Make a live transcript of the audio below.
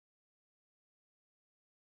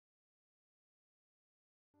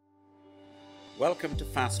Welcome to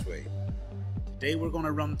Fastway. Today we're going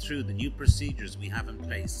to run through the new procedures we have in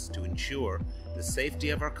place to ensure the safety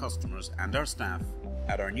of our customers and our staff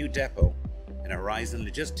at our new depot in Horizon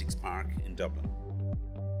Logistics Park in Dublin.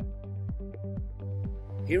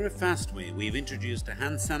 Here at Fastway we've introduced a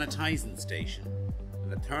hand sanitising station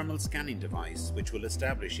and a thermal scanning device which will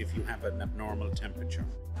establish if you have an abnormal temperature.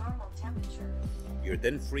 You're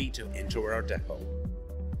then free to enter our depot.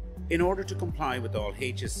 In order to comply with all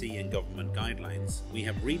HSE and government guidelines, we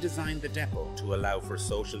have redesigned the depot to allow for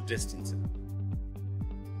social distancing.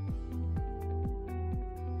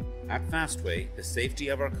 At Fastway, the safety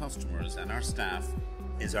of our customers and our staff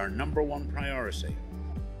is our #1 priority,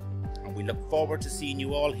 and we look forward to seeing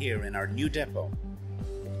you all here in our new depot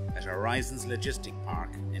at Horizon's Logistic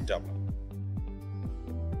Park in Dublin.